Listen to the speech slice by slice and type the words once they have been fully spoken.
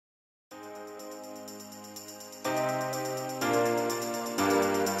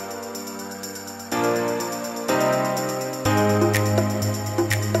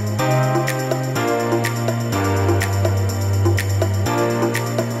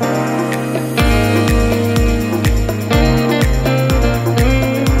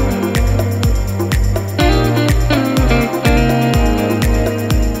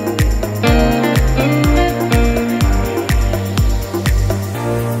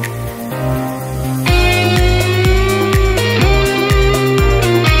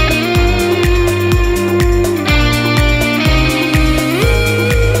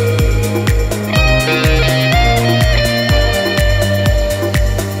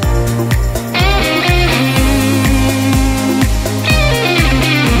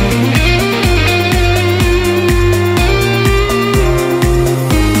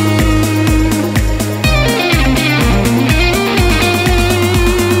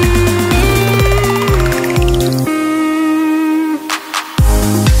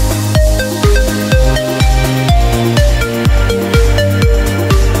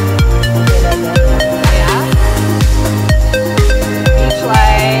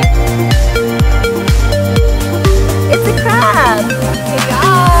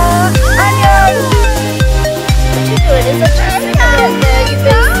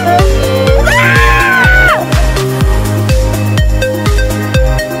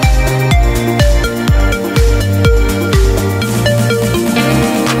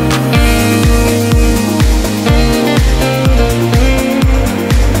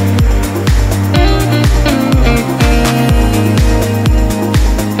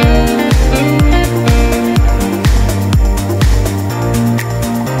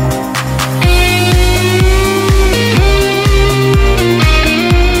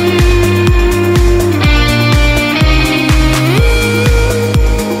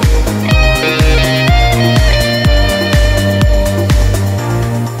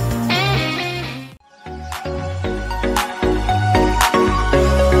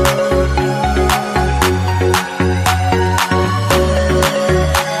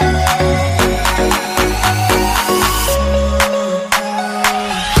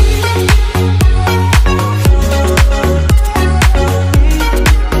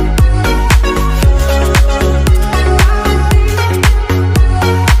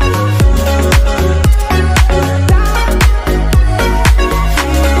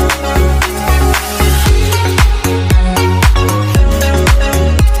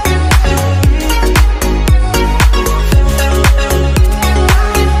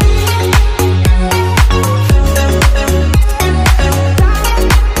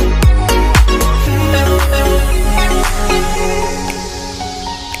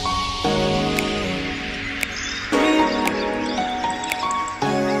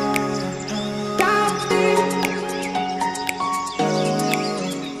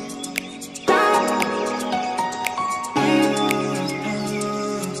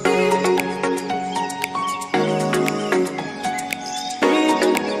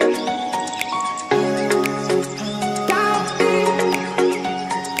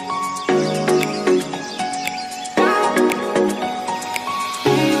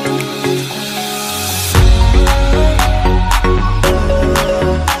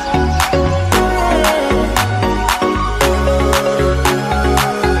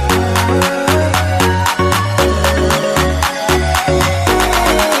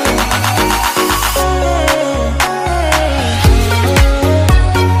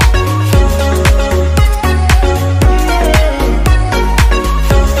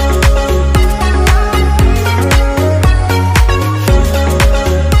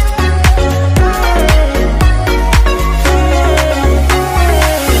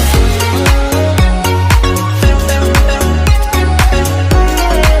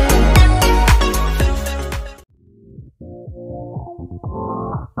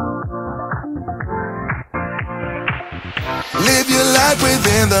life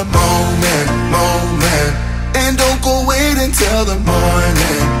within the moment, moment. And don't go wait until the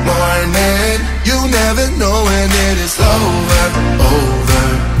morning, morning. You never know when it is over, over.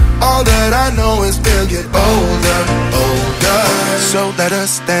 All that I know is we'll get older, older. So let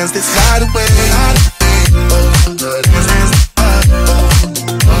us dance this night away.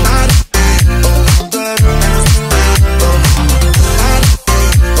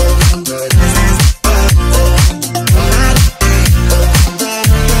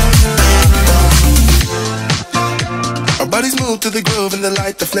 Our bodies move to the groove and the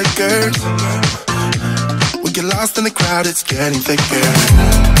light that flickers. We get lost in the crowd, it's getting thicker.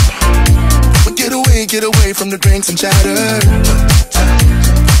 We get away from the drinks and chatter.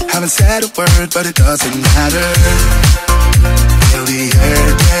 Haven't said a word, but it doesn't matter. Feel the air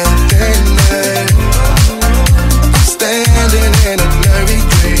get thinner. I'm standing in a blurry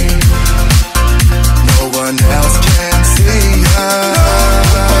dream. No one else can see us.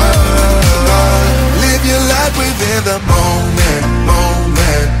 Live your life within the moment,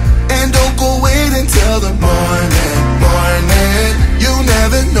 moment. And don't go wait until the morning, morning. You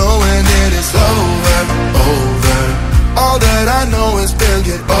never know when it is over, over. All that I know is we'll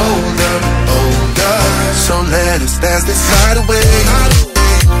get older, older. So let us dance this night away.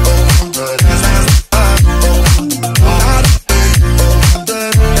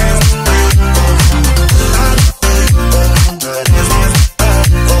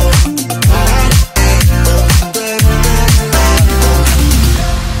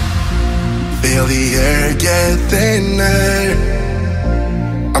 Feel the air get thinner.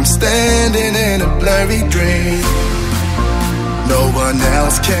 I'm standing in a blurry dream. No one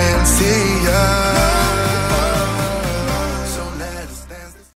else can see